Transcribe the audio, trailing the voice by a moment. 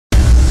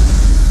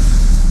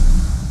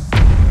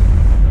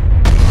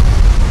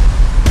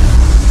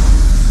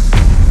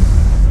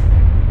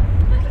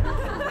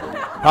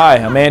Hi,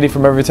 I'm Andy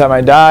from Every Time I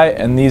Die,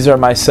 and these are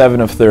my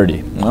 7 of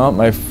 30. Well,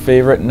 my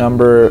favorite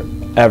number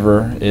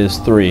ever is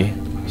 3,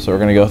 so we're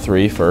going to go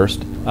 3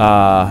 first.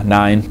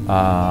 9,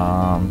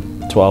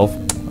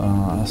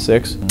 12,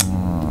 6,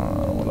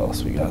 what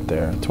else we got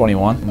there?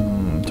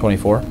 21,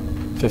 24,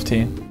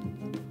 15.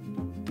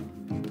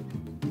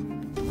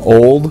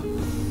 Old,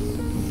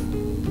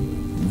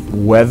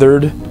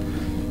 weathered,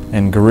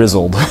 and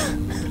grizzled.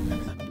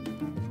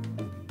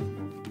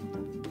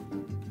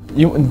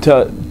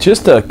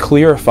 Just to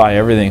clarify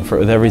everything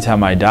with Every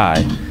Time I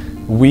Die,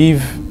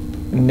 we've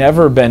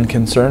never been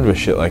concerned with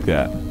shit like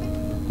that.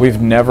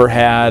 We've never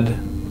had,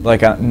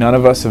 like, none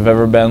of us have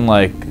ever been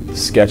like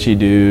sketchy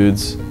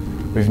dudes.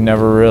 We've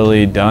never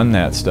really done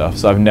that stuff,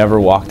 so I've never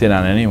walked in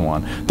on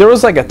anyone. There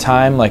was like a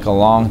time, like a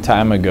long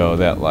time ago,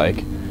 that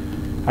like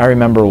I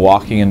remember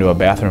walking into a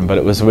bathroom, but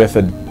it was with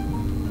a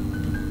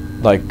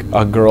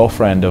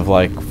girlfriend of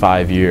like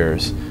 5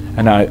 years,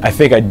 and I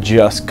think I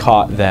just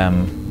caught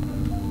them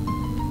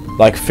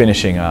like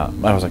finishing up.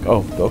 I was like,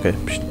 oh, okay.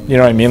 You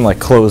know what I mean? Like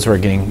clothes were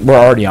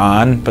already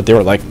on, but they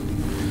were like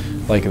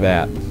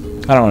that.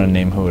 I don't want to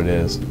name who it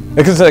is.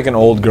 Because it's like an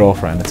old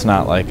girlfriend. It's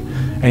not like,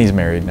 and he's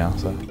married now,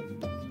 so.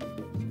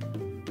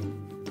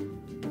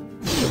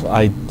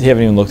 I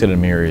haven't even looked at a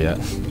mirror yet.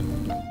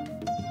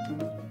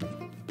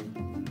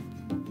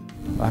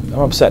 I'm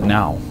upset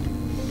now.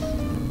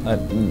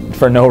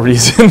 For no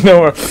reason,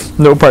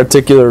 no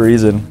particular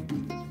reason.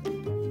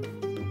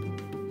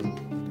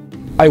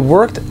 I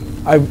worked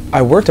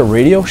a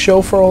radio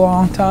show for a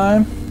long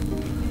time,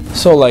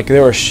 so like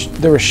there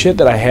was shit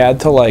that I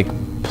had to like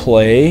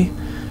play,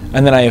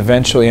 and then I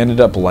eventually ended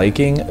up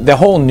liking. The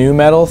whole nu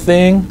metal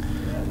thing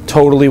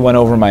totally went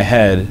over my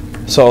head.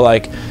 So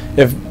like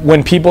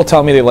when people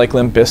tell me they like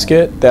Limp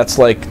Bizkit,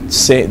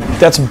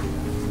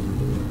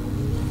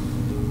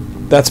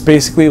 that's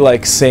basically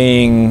like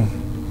saying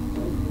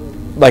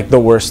like the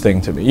worst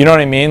thing to me. You know what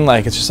I mean?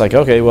 Like it's just like,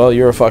 okay, well,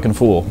 you're a fucking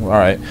fool. All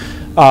right.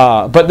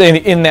 But then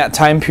in that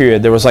time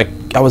period, there was like,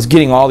 I was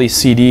getting all these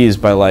CDs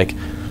by like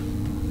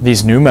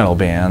these nu metal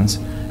bands,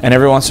 and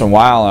every once in a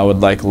while I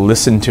would like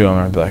listen to them and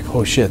I'd be like,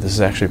 oh shit, this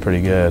is actually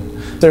pretty good.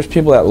 There's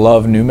people that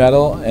love nu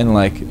metal, and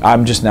like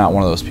I'm just not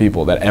one of those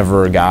people that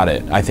ever got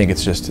it. I think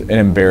it's just an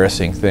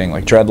embarrassing thing.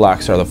 Like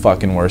dreadlocks are the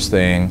fucking worst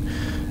thing.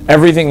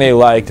 Everything they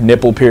liked,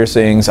 nipple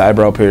piercings,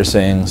 eyebrow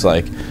piercings,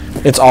 like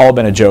it's all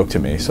been a joke to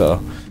me,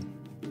 so.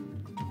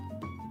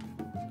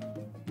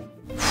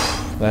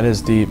 That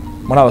is deep.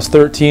 When I was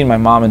 13, my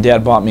mom and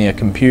dad bought me a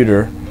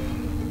computer,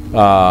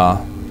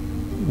 but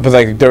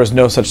like there was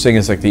no such thing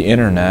as like the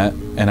internet,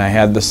 and I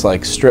had this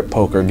like strip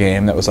poker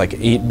game that was like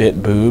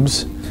 8-bit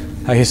boobs.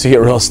 I used to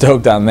get real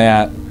stoked on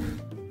that.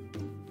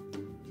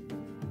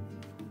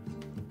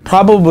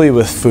 Probably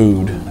with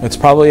food. It's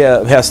probably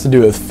it has to do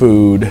with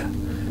food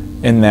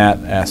in that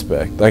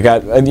aspect. Like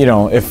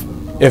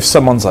if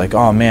someone's like,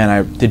 oh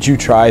man, did you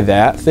try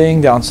that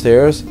thing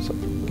downstairs? It's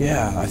like,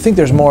 yeah, I think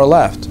there's more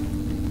left.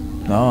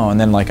 No, and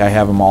then like I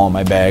have them all in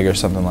my bag or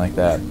something like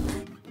that.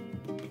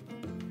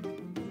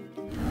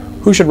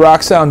 Who should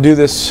Rock Sound do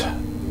this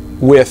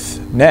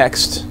with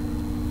next?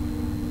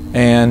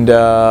 And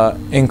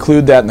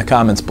include that in the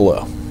comments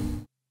below.